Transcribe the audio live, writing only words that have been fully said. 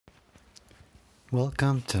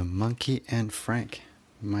Welcome to Monkey and Frank.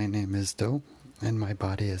 My name is Doe, and my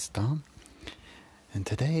body is Dom. And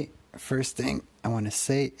today, first thing I want to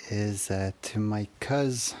say is to my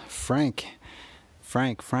cousin Frank,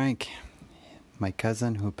 my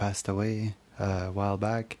cousin who passed away a while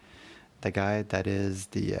back, the guy that is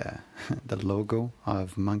the the logo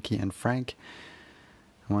of Monkey and Frank.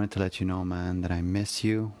 I wanted to let you know, man, that I miss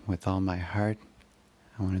you with all my heart.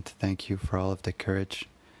 I wanted to thank you for all of the courage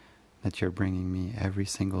that you're bringing me every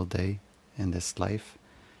single day in this life.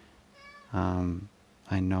 I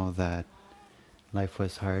know that life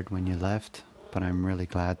was hard when you left, but I'm really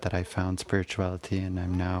glad that I found spirituality and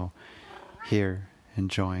I'm now here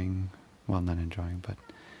enjoying, well, not enjoying, but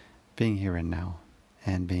being here and now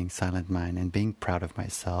and being silent mind and being proud of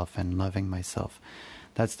myself and loving myself.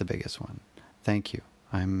 That's the biggest one. Thank you.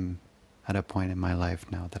 I'm at a point in my life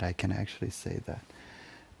now that I can actually say that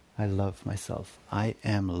I love myself. I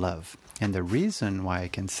am love. And the reason why I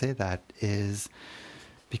can say that is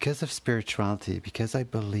because of spirituality, because I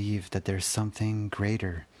believe that there's something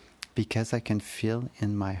greater, because I can feel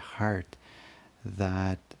in my heart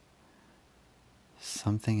that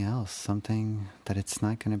something else, something that it's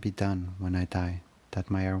not going to be done when I die,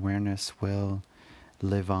 that my awareness will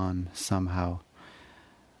live on somehow,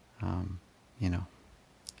 and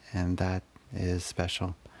that is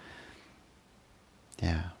special.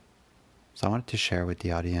 Yeah. So I wanted to share with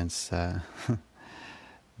the audience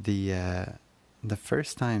the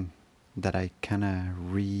first time that I kind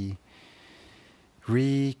of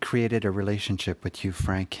recreated a relationship with you,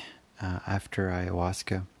 Frank, after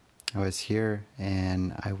ayahuasca. I was here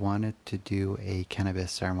and I wanted to do a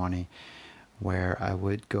cannabis ceremony where I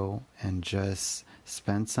would go and just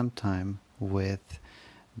spend some time with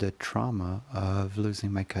the trauma of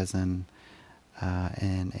losing my cousin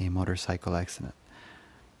in a motorcycle accident.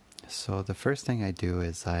 So the first thing I do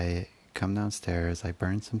is I come downstairs, I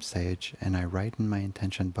burn some sage, and I write in my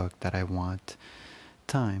intention book that I want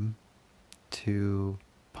time to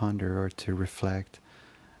ponder or to reflect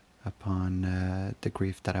upon the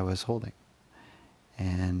grief that I was holding.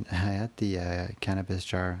 And I had the cannabis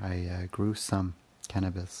jar. I grew some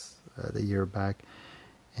cannabis the year back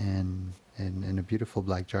in a beautiful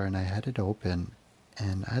black jar, and I had it open.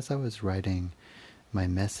 And as I was writing my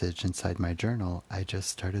message inside my journal, I just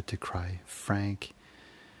started to cry. Frank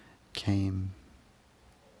came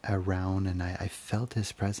around and I felt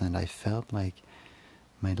his presence. I felt like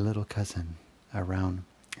my little cousin around,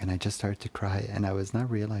 and I just started to cry, and I was not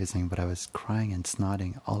realizing, but I was crying and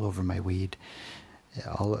snotting all over my weed.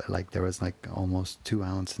 Like there was like almost 2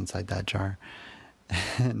 ounces inside that jar.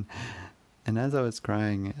 and as I was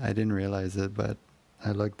crying, I didn't realize it, but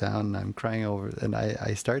I looked down and I'm crying over, and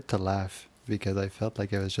I start to laugh because I felt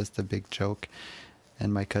like it was just a big joke,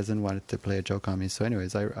 and my cousin wanted to play a joke on me. So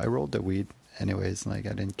anyways, I rolled the weed anyways, like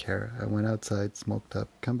I didn't care. I went outside, smoked up,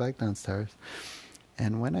 come back downstairs.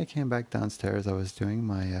 And when I came back downstairs, I was doing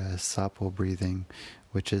my Sapo breathing,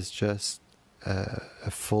 which is just a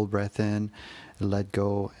full breath in, let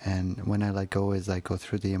go. And when I let go is I go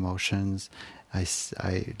through the emotions.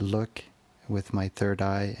 I look with my third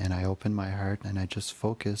eye and I open my heart and I just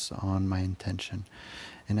focus on my intention.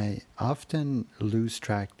 And I often lose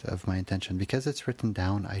track of my intention because it's written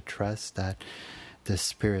down. I trust that the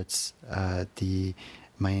spirits,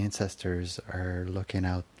 my ancestors are looking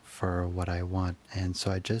out for what I want. And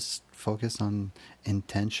so I just focus on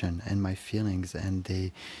intention and my feelings, and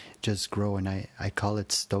they just grow. And I call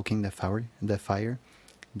it stoking the fire,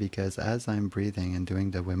 because as I'm breathing and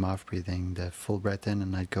doing the Wim Hof breathing, the full breath in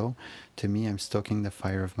and let go, to me, I'm stoking the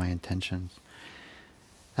fire of my intentions.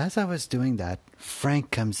 As I was doing that, Frank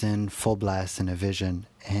comes in full blast in a vision,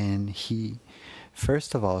 and he,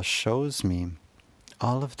 first of all, shows me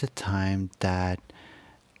all of the time that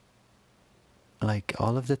I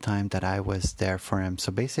was there for him.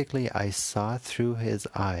 So basically, I saw through his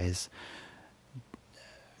eyes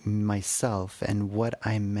myself and what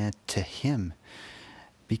I meant to him.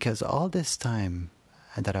 Because all this time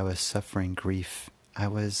that I was suffering grief, I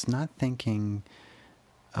was not thinking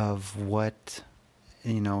of what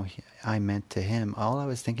I meant to him. All I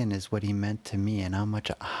was thinking is what he meant to me, and how much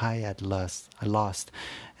I had lost,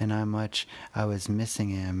 and how much I was missing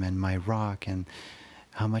him and my rock, and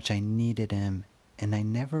how much I needed him. And I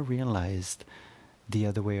never realized the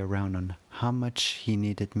other way around on how much he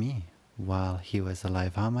needed me while he was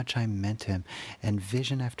alive, how much I meant to him. And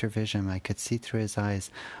vision after vision, I could see through his eyes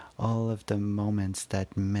all of the moments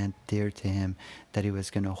that meant dear to him, that he was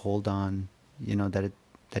going to hold on,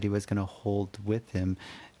 that he was going to hold with him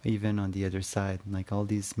even on the other side, like all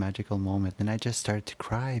these magical moments. And I just started to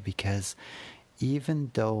cry because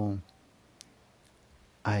even though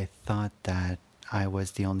I thought that I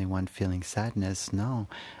was the only one feeling sadness. No,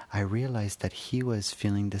 I realized that he was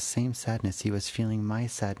feeling the same sadness. He was feeling my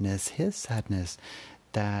sadness, his sadness,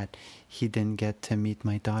 that he didn't get to meet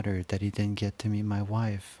my daughter, that he didn't get to meet my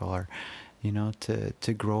wife, or,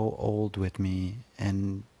 to grow old with me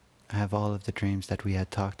and have all of the dreams that we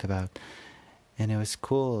had talked about. And it was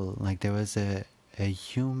cool. Like, there was a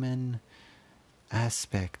human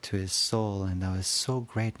aspect to his soul, and that was so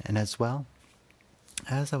great. And as well,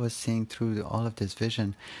 as I was seeing through all of this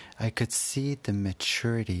vision, I could see the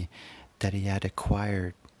maturity that he had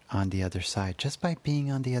acquired on the other side. Just by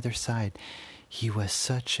being on the other side, he was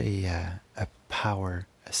such a power,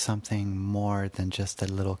 something more than just a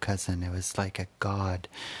little cousin. It was like a god.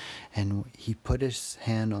 And he put his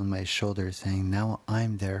hand on my shoulder saying, now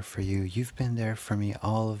I'm there for you. You've been there for me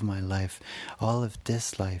all of my life. All of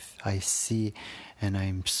this life I see, and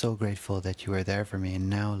I'm so grateful that you are there for me. And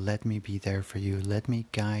now let me be there for you. Let me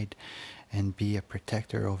guide and be a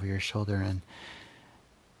protector over your shoulder.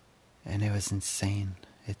 And it was insane.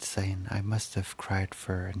 It's insane. I must have cried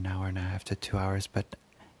for an hour and a half to 2 hours, but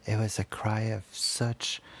it was a cry of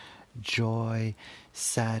such joy,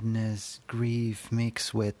 sadness, grief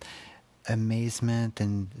mixed with amazement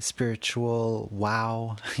and spiritual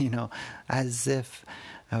wow, as if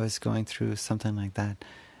I was going through something like that.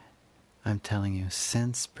 I'm telling you,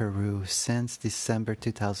 since Peru, since December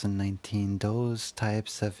 2019, those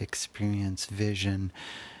types of experience, vision,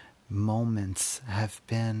 moments have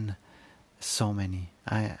been so many.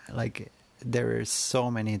 There are so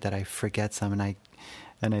many that I forget some,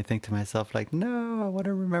 and I think to myself, like, no, I want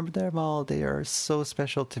to remember them all. They are so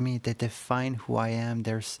special to me. They define who I am.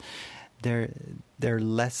 They're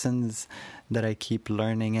lessons that I keep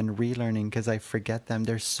learning and relearning because I forget them.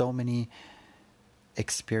 There's so many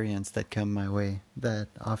experience that come my way that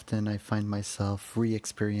often I find myself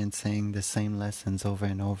re-experiencing the same lessons over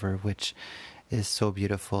and over, which is so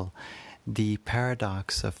beautiful. The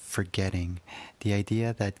paradox of forgetting, the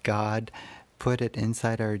idea that God put it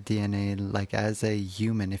inside our DNA, like as a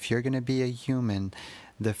human. If you're going to be a human,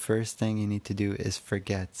 the first thing you need to do is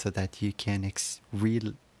forget so that you can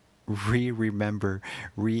remember,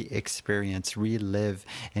 re-experience, relive.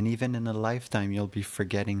 And even in a lifetime, you'll be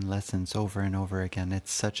forgetting lessons over and over again.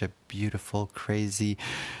 It's such a beautiful, crazy,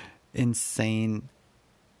 insane,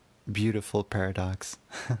 beautiful paradox.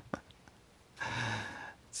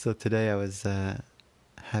 So today I was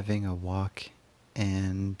having a walk,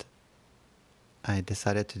 and I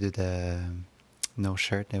decided to do the no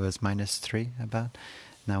shirt. It was -3 about.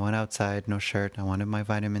 And I went outside, no shirt. I wanted my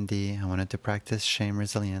vitamin D. I wanted to practice shame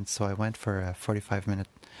resilience. So I went for a 45-minute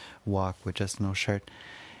walk with just no shirt.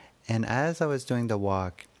 And as I was doing the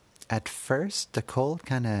walk, at first the cold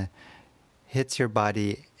kind of hits your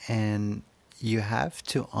body, and you have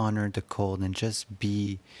to honor the cold and just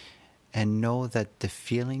be and know that the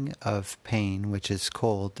feeling of pain, which is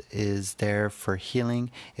cold, is there for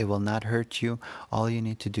healing. It will not hurt you. All you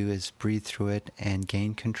need to do is breathe through it and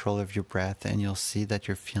gain control of your breath, and you'll see that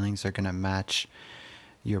your feelings are going to match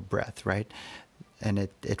your breath, right? And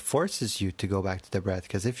it forces you to go back to the breath,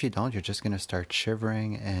 because if you don't, you're just going to start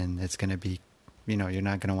shivering, and it's going to be, you're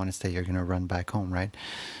not going to want to stay. You're going to run back home, right?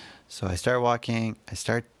 So I start walking. I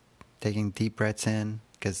start taking deep breaths in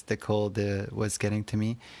because the cold was getting to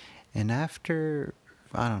me. And after,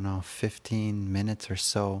 15 minutes or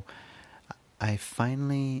so, I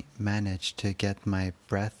finally managed to get my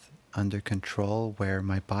breath under control, where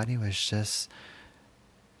my body was just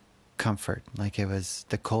comfort. Like,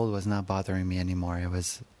 the cold was not bothering me anymore. I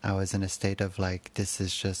was in a state of like, this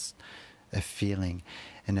is just a feeling.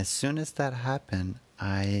 And as soon as that happened,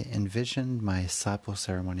 I envisioned my Sapo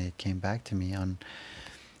ceremony. It came back to me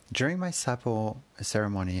during my Sapo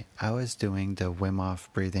ceremony. I was doing the Wim Hof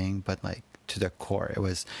breathing, but like to the core. It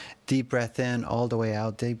was deep breath in, all the way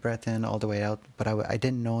out, deep breath in, all the way out. But I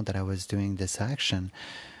didn't know that I was doing this action.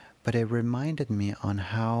 But it reminded me on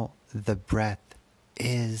how the breath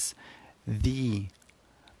is the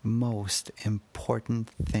most important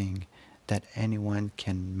thing that anyone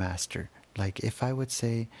can master. Like, if I would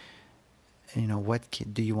say, what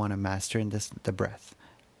do you want to master in this? The breath,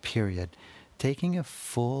 period. Taking a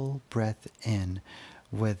full breath in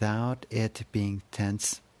without it being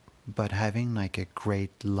tense, but having like a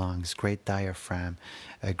great lungs, great diaphragm,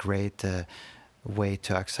 a great way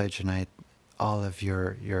to oxygenate all of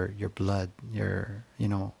your blood,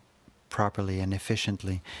 properly and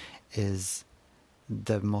efficiently, is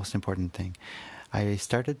the most important thing. I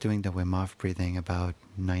started doing the Wim Hof breathing about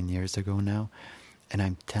 9 years ago now, and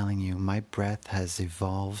I'm telling you, my breath has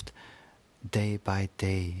evolved day by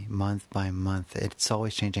day, month by month. It's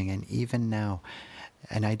always changing. And even now,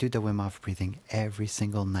 And I do the Wim Hof breathing every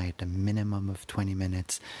single night, a minimum of 20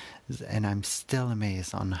 minutes. And I'm still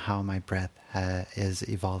amazed on how my breath is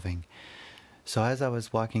evolving. So as I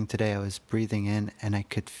was walking today, I was breathing in and I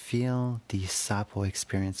could feel the Sapo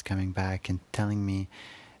experience coming back and telling me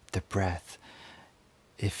the breath.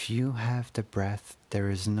 If you have the breath, there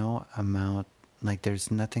is no amount, like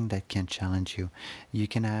there's nothing that can challenge you. You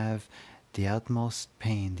can have the utmost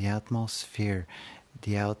pain, the utmost fear,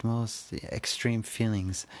 the utmost extreme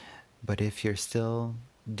feelings, but if you're still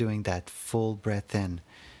doing that full breath in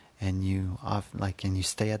and you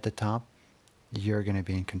stay at the top, you're going to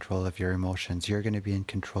be in control of your emotions. You're going to be in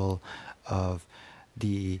control of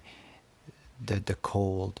the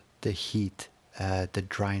cold, the heat, the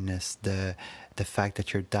dryness, the fact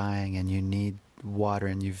that you're dying and you need water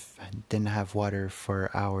and you didn't have water for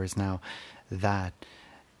hours now. That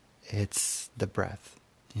it's the breath.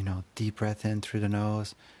 Deep breath in through the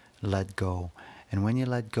nose, let go. And when you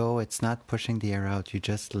let go, it's not pushing the air out. You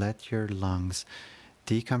just let your lungs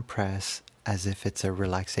decompress as if it's a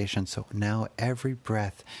relaxation. So now every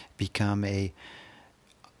breath become deep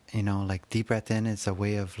breath in is a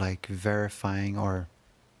way of verifying, or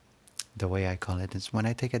the way I call it is when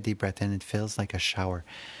I take a deep breath in, it feels like a shower,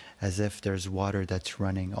 as if there's water that's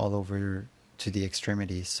running all over to the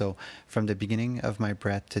extremities. So from the beginning of my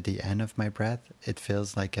breath to the end of my breath, it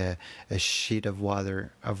feels like a sheet of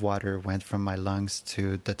water went from my lungs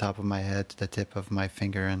to the top of my head, to the tip of my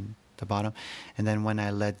finger and the bottom. And then when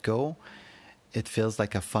I let go, it feels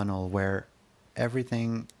like a funnel where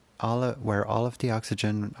where all of the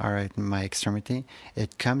oxygen are at my extremity,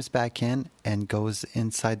 it comes back in and goes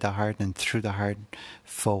inside the heart and through the heart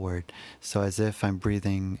forward. So as if I'm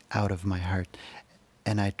breathing out of my heart.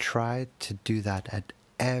 And I try to do that at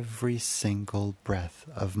every single breath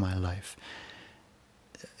of my life.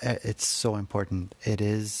 It's so important. It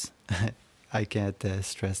is. I can't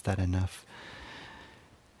stress that enough.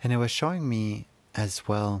 And it was showing me as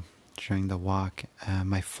well during the walk,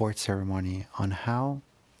 my fourth ceremony, on how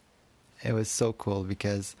it was so cool,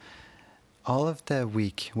 because all of the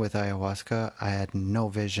week with ayahuasca, I had no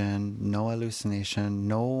vision, no hallucination,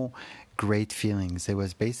 no great feelings. It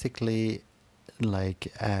was basically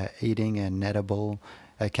like eating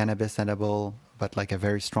a cannabis edible, but like a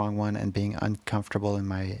very strong one, and being uncomfortable in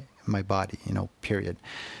my body, period.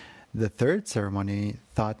 The third ceremony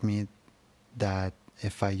taught me that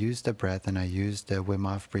if I use the breath and I use the Wim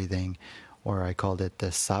Hof breathing, or I called it the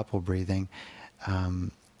Sapo breathing,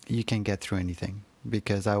 you can get through anything.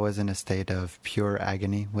 Because I was in a state of pure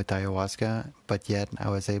agony with ayahuasca, but yet I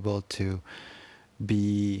was able to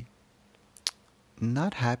be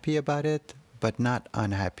not happy about it, but not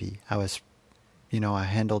unhappy. I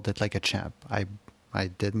handled it like a champ. I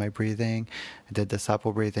did my breathing, I did the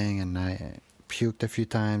Sapo breathing, and I puked a few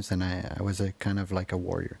times, and I was a kind of like a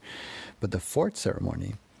warrior. But the fourth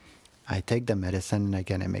ceremony, I take the medicine, and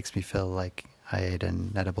again, it makes me feel like I ate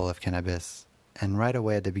an edible of cannabis. And right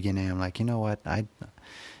away at the beginning, I'm like, you know what? I'm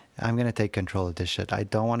going to take control of this shit. I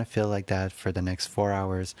don't want to feel like that for the next 4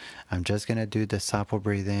 hours. I'm just going to do the Sapo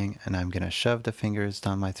breathing, and I'm going to shove the fingers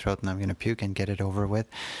down my throat, and I'm going to puke and get it over with.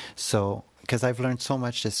 So, because I've learned so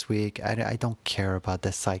much this week, I don't care about the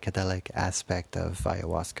psychedelic aspect of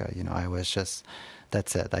ayahuasca. I was just,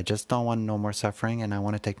 that's it. I just don't want no more suffering, and I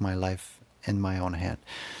want to take my life in my own hand.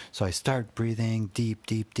 So I start breathing deep,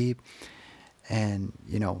 deep, deep. And,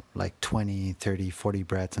 like 20, 30, 40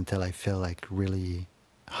 breaths until I feel like really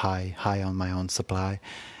high on my own supply.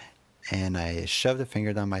 And I shoved the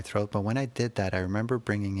finger down my throat. But when I did that, I remember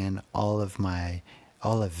bringing in all of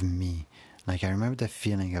me. Like, I remember the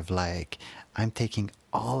feeling of like, I'm taking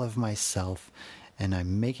all of myself and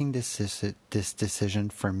I'm making this decision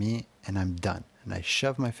for me, and I'm done. And I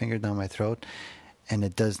shove my finger down my throat, and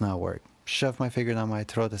it does not work. Shove my finger down my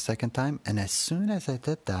throat a second time. And as soon as I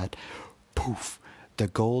did that, poof, the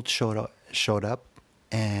gold showed up,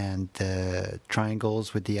 and the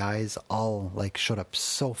triangles with the eyes all like showed up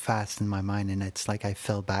so fast in my mind, and it's like I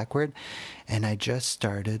fell backward, and I just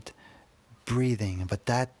started breathing, but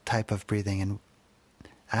that type of breathing. And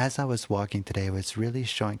as I was walking today, it was really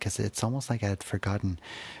showing, because it's almost like I had forgotten,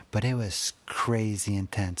 but it was crazy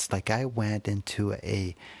intense. Like, I went into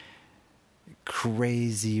a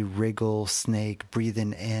crazy wriggle snake,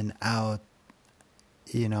 breathing in, out,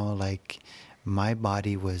 like my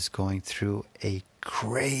body was going through a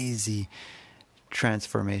crazy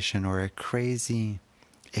transformation, or a crazy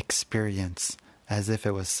experience, as if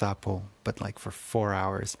it was Sapo, but like for 4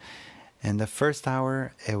 hours. And the first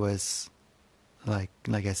hour, it was like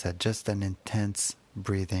I said, just an intense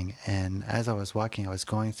breathing. And as I was walking, I was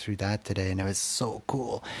going through that today, and it was so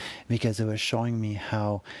cool, because it was showing me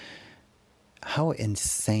how how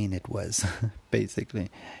insane it was, basically.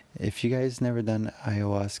 If you guys never done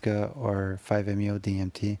ayahuasca or 5-MeO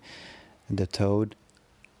DMT, the toad,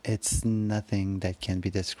 it's nothing that can be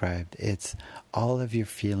described. It's all of your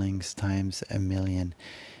feelings times a million.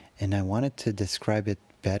 And I wanted to describe it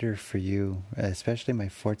better for you, especially my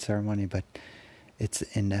fourth ceremony, but it's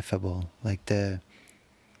ineffable. Like I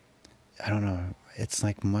don't know, it's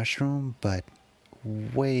like mushroom, but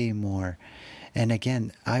way more. And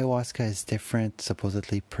again, ayahuasca is different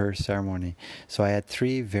supposedly per ceremony. So I had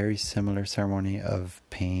 3 very similar ceremony of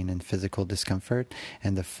pain and physical discomfort,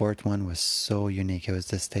 and the fourth one was so unique. It was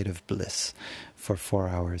the state of bliss for 4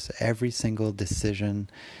 hours. Every single decision,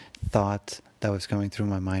 thought that was going through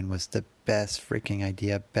my mind was the best freaking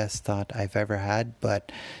idea, best thought I've ever had,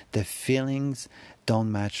 but the feelings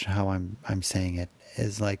don't match how I'm saying it.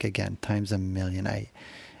 Is like, again, times a million.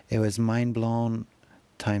 It was mind blown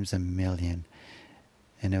times a million.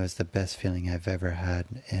 And it was the best feeling I've ever had,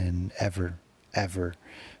 and ever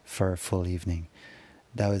for a full evening.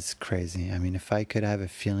 That was crazy. I mean, if I could have a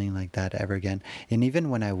feeling like that ever again, and even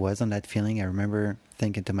when I was on that feeling, I remember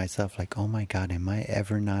thinking to myself, like, oh my God, am I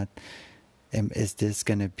ever not, is this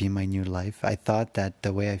going to be my new life? I thought that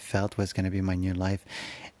the way I felt was going to be my new life.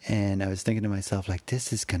 And I was thinking to myself, like,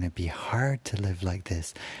 this is going to be hard to live like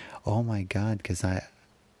this. Oh my God, because I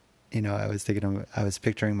was thinking, I was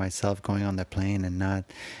picturing myself going on the plane and not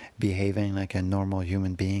behaving like a normal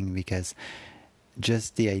human being, because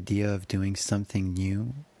just the idea of doing something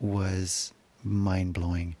new was mind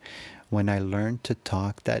blowing. When I learned to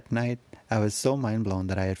talk that night, I was so mind blown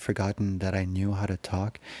that I had forgotten that I knew how to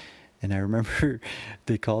talk. And I remember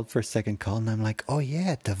they called for a second call, and I'm like, oh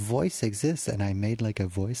yeah, the voice exists. And I made like a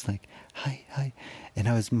voice like, hi, hi. And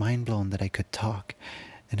I was mind blown that I could talk.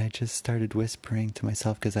 And I just started whispering to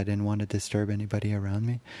myself because I didn't want to disturb anybody around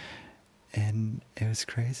me. And it was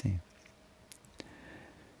crazy.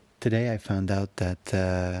 Today I found out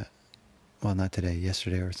that, well, not today,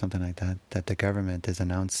 yesterday or something like that, that the government is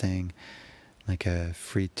announcing like a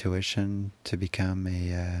free tuition to become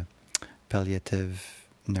a palliative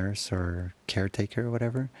nurse or caretaker or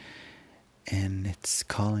whatever. And it's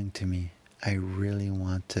calling to me. I really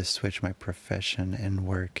want to switch my profession and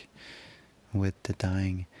work with the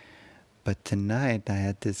dying. But tonight I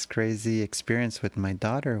had this crazy experience with my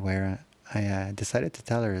daughter where I decided to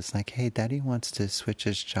tell her, it's like, hey, Daddy wants to switch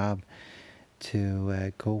his job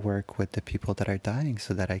to go work with the people that are dying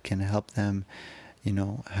so that I can help them,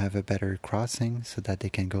 have a better crossing so that they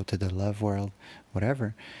can go to the love world,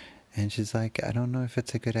 whatever. And she's like, I don't know if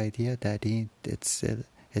it's a good idea, Daddy. It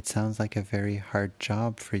sounds like a very hard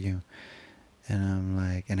job for you. And I'm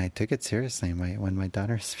like, and I took it seriously. When my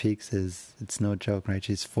daughter speaks, it's no joke, right?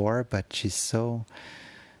 She's 4, but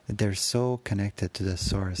they're so connected to the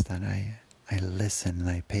source that I listen and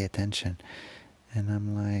I pay attention. And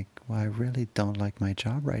I'm like, well, I really don't like my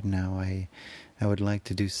job right now. I would like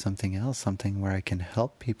to do something else, something where I can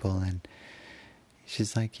help people. And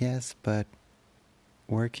she's like, yes, but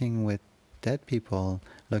working with dead people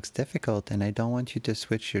looks difficult, and I don't want you to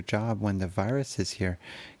switch your job when the virus is here,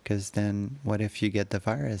 because then what if you get the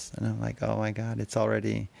virus? And I'm like, oh my God, it's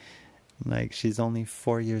already, like, she's only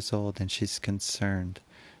 4 years old and she's concerned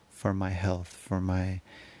for my health,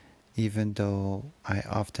 even though I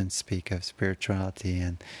often speak of spirituality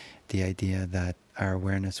and the idea that our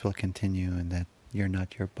awareness will continue and that you're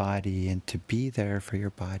not your body, and to be there for your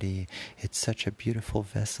body, it's such a beautiful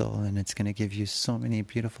vessel and it's going to give you so many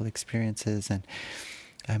beautiful experiences, and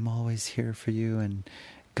I'm always here for you, and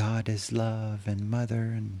God is love and mother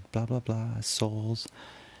and blah blah blah, souls.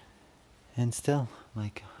 And still,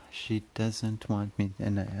 like, she doesn't want me,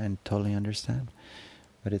 and I totally understand.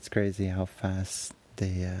 But it's crazy how fast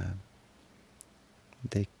they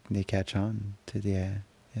catch on to the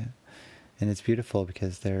yeah. And it's beautiful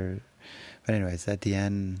because they're, but anyways, at the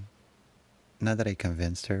end, not that I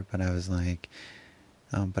convinced her, but I was like,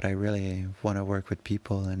 but I really want to work with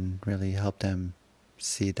people and really help them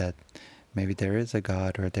see that maybe there is a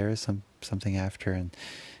God, or there is something after, and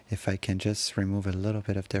if I can just remove a little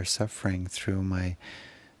bit of their suffering through my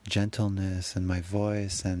gentleness and my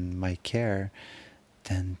voice and my care,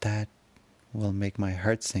 then that will make my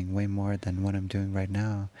heart sing way more than what I'm doing right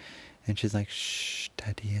now. And she's like, shh,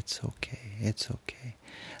 Daddy, it's okay. It's okay.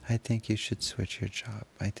 I think you should switch your job.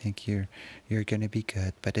 I think you're going to be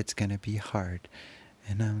good, but it's going to be hard.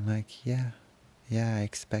 And I'm like, yeah, I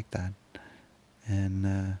expect that.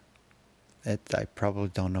 And I probably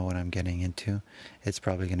don't know what I'm getting into. It's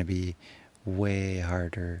probably going to be way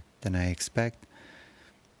harder than I expect.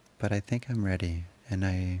 But I think I'm ready. And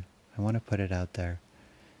I want to put it out there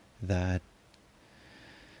that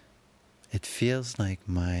it feels like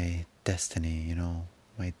my destiny,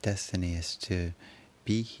 my destiny is to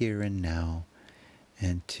be here and now,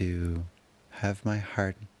 and to have my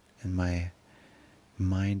heart and my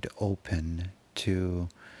mind open to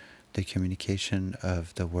the communication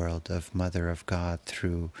of the world, of Mother of God,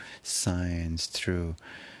 through signs, through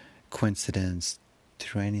coincidence,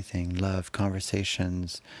 through anything, love,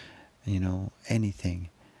 conversations, anything.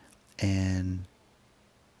 And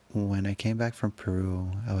when I came back from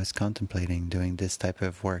Peru, I was contemplating doing this type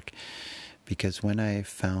of work, because when I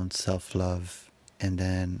found self-love, and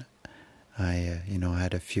then I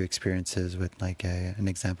had a few experiences with, like, an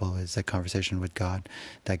example is a conversation with God,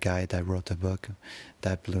 that guy that wrote the book,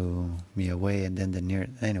 that blew me away. And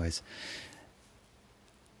then anyways,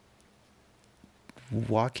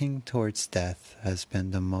 walking towards death has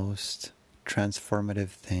been the most transformative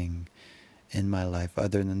thing in my life,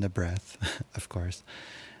 other than the breath, of course.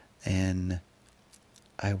 And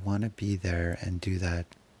I want to be there and do that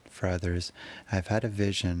for others. I've had a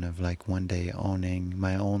vision of, like, one day owning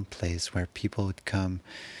my own place where people would come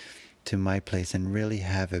to my place and really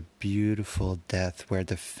have a beautiful death where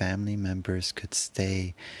the family members could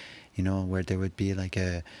stay, where there would be like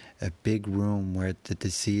a big room where the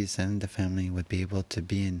deceased and the family would be able to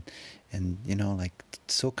be in, and like,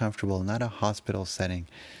 so comfortable, not a hospital setting,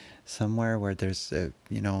 somewhere where there's a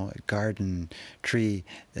garden, tree,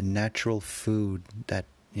 the natural food that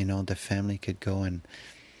the family could go and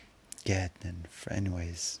get. And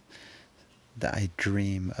anyways, I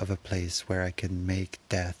dream of a place where I could make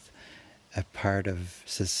death a part of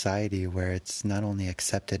society, where it's not only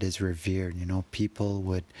accepted, as revered. People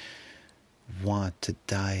would want to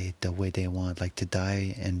die the way they want, like to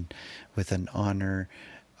die and with an honor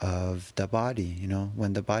of the body.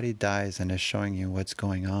 When the body dies and is showing you what's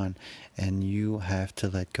going on, and you have to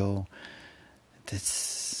let go. That's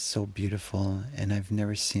so beautiful, and I've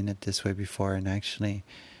never seen it this way before, and actually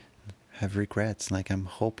have regrets. Like, I'm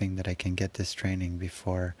hoping that I can get this training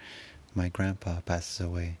before my grandpa passes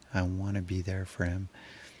away. I want to be there for him.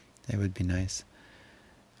 It would be nice.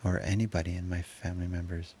 Or anybody in my family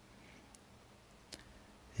members.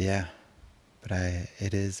 Yeah, but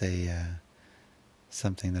it is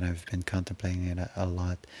something that I've been contemplating a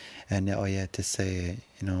lot. And to say,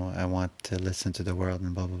 I want to listen to the world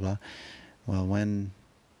and blah, blah, blah. Well, when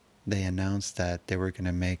they announced that they were going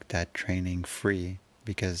to make that training free,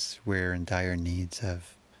 because we're in dire needs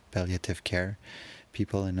of palliative care,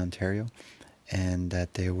 people in Ontario, and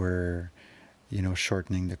that they were,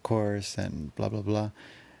 shortening the course and blah, blah, blah,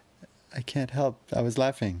 I can't help. I was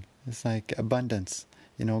laughing. It's like abundance.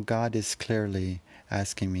 God is clearly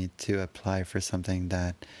asking me to apply for something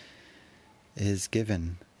that is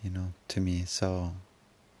given, to me. So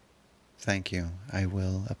thank you. I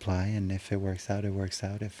will apply, and if it works out, it works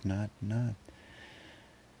out. If not, not.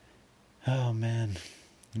 Oh man,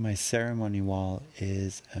 my ceremony wall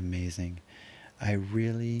is amazing. I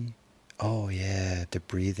really, the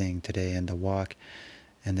breathing today and the walk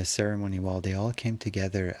and the ceremony wall, they all came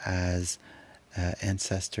together as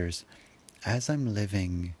ancestors. As I'm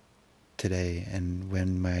living today, and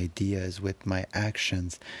when my ideas with my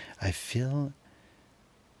actions, I feel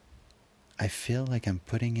like I'm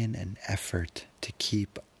putting in an effort to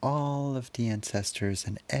keep all of the ancestors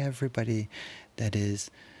and everybody that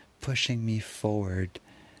is pushing me forward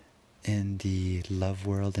in the love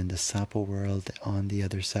world, in the Sapo world, on the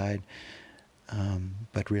other side.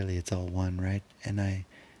 But really, it's all one, right? And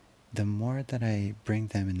the more that I bring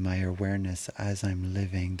them in my awareness as I'm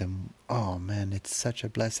living, oh man, it's such a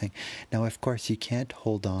blessing. Now, of course, you can't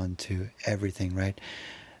hold on to everything, right?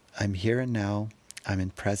 I'm here and now. I'm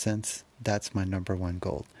in presence. That's my number one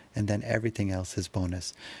goal. And then everything else is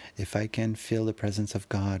bonus. If I can feel the presence of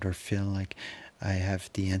God, or feel like I have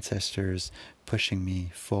the ancestors pushing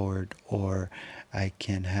me forward, or I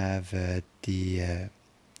can have the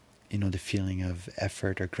feeling of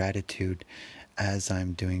effort or gratitude as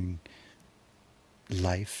I'm doing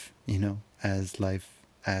life, as life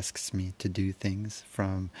asks me to do things,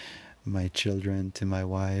 from my children to my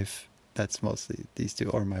wife. That's mostly these two,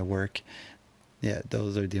 or my work. Yeah,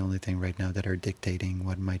 those are the only thing right now that are dictating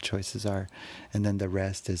what my choices are. And then the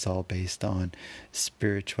rest is all based on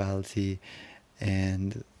spirituality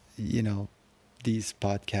and, these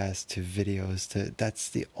podcasts to videos. That's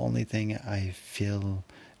the only thing I feel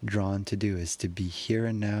drawn to do, is to be here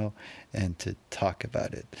and now and to talk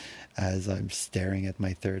about it as I'm staring at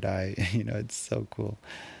my third eye. It's so cool.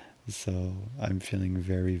 So I'm feeling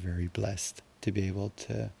very, very blessed to be able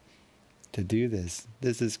to do this.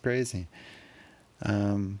 This is crazy.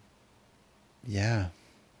 Yeah,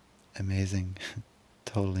 amazing.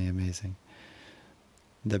 Totally amazing.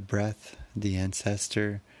 The breath, the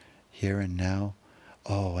ancestor, here and now,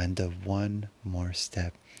 Oh, and the one more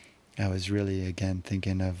step. I was really again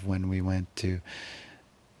thinking of when we went to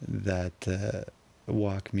that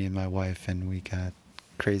walk, me and my wife, and we got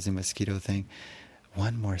crazy mosquito thing.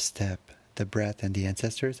 One more step, the breath and the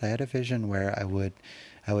ancestors. I had a vision where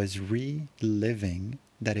I was reliving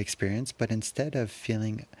that experience, but instead of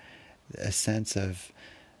feeling a sense of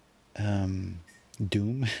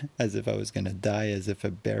doom, as if I was going to die, as if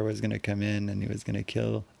a bear was going to come in and he was going to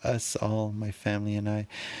kill us all, my family and I.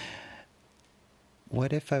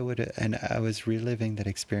 What if I would, and I was reliving that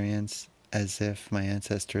experience as if my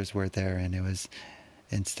ancestors were there, and it was,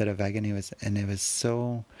 instead of agony, it was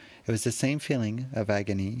so, it was the same feeling of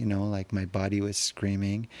agony, you know, like my body was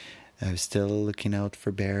screaming. I was still looking out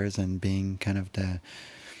for bears and being kind of the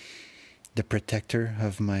protector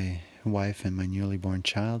of my wife and my newly born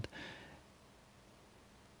child.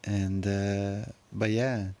 And but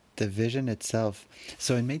yeah, the vision itself.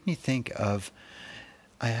 So it made me think of,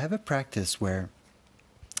 I have a practice where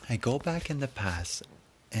I go back in the past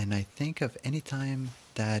and I think of any time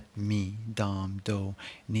that me, Dom, Do,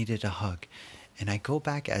 needed a hug. And I go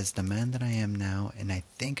back as the man that I am now, and I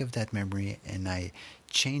think of that memory and I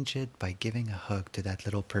change it by giving a hug to that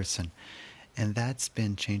little person. And that's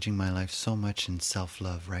been changing my life so much in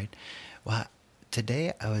self-love, right? Well,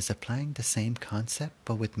 today I was applying the same concept,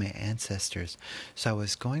 but with my ancestors. So I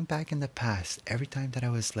was going back in the past every time that I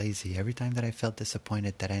was lazy, every time that I felt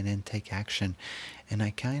disappointed that I didn't take action. And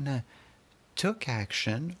I kind of took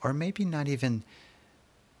action, or maybe not even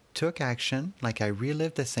took action, like I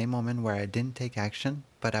relived the same moment where I didn't take action,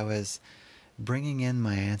 but I was bringing in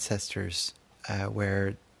my ancestors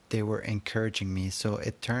where they were encouraging me. So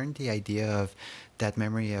it turned the idea of that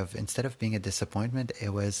memory of, instead of being a disappointment, it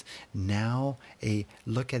was now a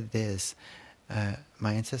look at this.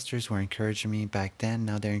 My ancestors were encouraging me back then,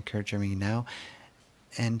 now they're encouraging me now.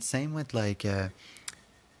 And same with like,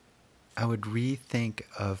 I would rethink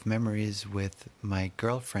of memories with my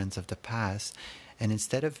girlfriends of the past, and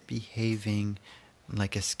instead of behaving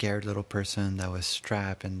like a scared little person that was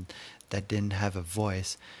strapped and that didn't have a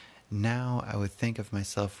voice, now I would think of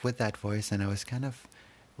myself with that voice, and I was kind of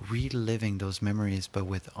reliving those memories, but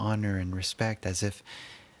with honor and respect, as if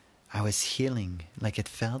I was healing. Like it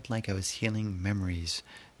felt like I was healing memories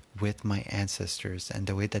with my ancestors. And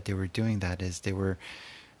the way that they were doing that is they were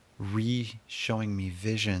re-showing me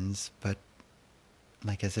visions, but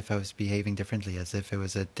like as if I was behaving differently, as if it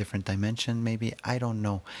was a different dimension, maybe. I don't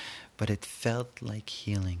know. But it felt like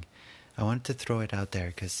healing. I wanted to throw it out there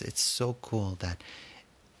because it's so cool that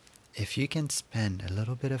if you can spend a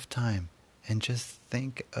little bit of time and just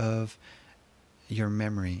think of your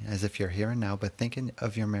memory as if you're here and now, but thinking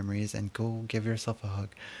of your memories, and go give yourself a hug.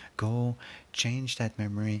 Go change that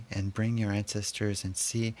memory and bring your ancestors and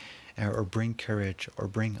see, or bring courage, or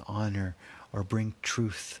bring honor, or bring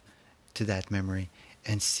truth to that memory,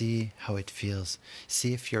 and see how it feels.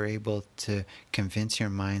 See if you're able to convince your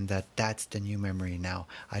mind that that's the new memory now.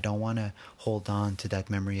 I don't want to hold on to that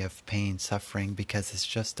memory of pain, suffering, because it's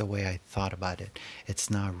just the way I thought about it. It's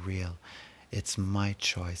not real. It's my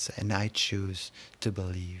choice, and I choose to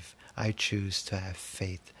believe. I choose to have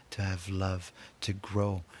faith, to have love, to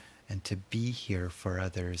grow, and to be here for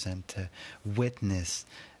others, and to witness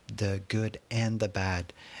the good and the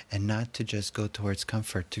bad, and not to just go towards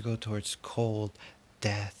comfort, to go towards cold,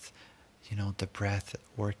 death, you know, the breath,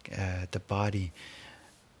 work, the body,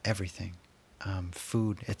 everything.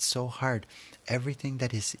 Food, it's so hard. Everything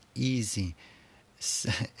that is easy,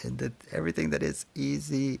 everything that is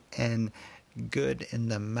easy and good in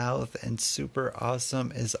the mouth and super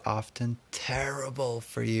awesome is often terrible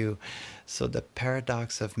for you. So the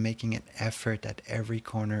paradox of making an effort at every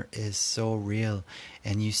corner is so real,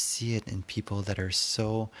 and you see it in people that are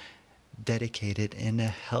so dedicated in a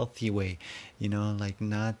healthy way, you know, like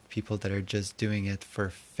not people that are just doing it for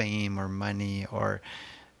fame or money, or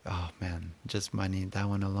oh man, just money. That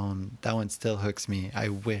one alone, that one still hooks me. I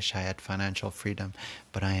wish I had financial freedom,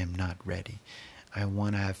 but I am not ready. I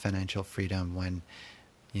want to have financial freedom when,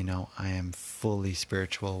 you know, I am fully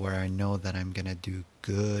spiritual, where I know that I'm going to do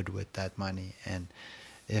good with that money. And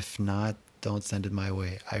if not, don't send it my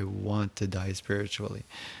way. I want to die spiritually.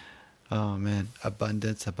 Oh man,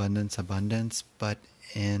 abundance, abundance, abundance, but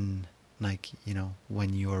in, like, you know,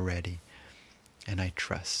 when you are ready. And I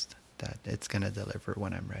trust that it's going to deliver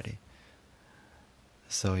when I'm ready.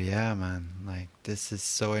 So yeah, man, like this is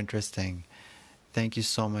so interesting. Thank you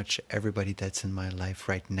so much, everybody that's in my life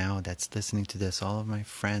right now, that's listening to this, all of my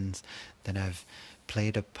friends that have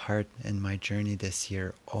played a part in my journey this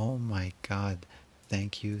year. Oh my God.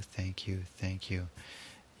 Thank you, thank you, thank you.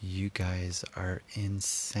 You guys are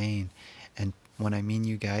insane. And when I mean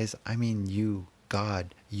you guys, I mean you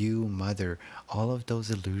God, you, Mother, all of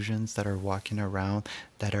those illusions that are walking around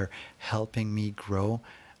that are helping me grow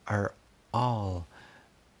are all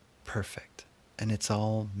perfect. And it's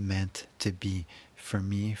all meant to be for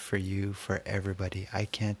me, for you, for everybody. I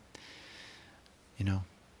can't, you know,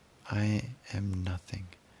 I am nothing.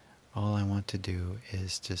 All I want to do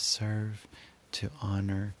is to serve, to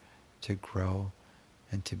honor, to grow,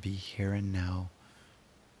 and to be here and now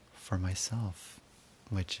for myself,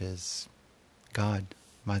 which is God,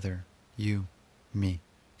 Mother, you, me.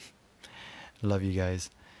 Love you guys.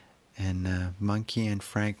 And Monkey and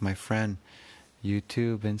Frank, my friend,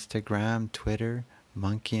 YouTube, Instagram, Twitter,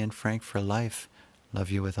 Monkey and Frank for life. Love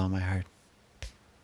you with all my heart.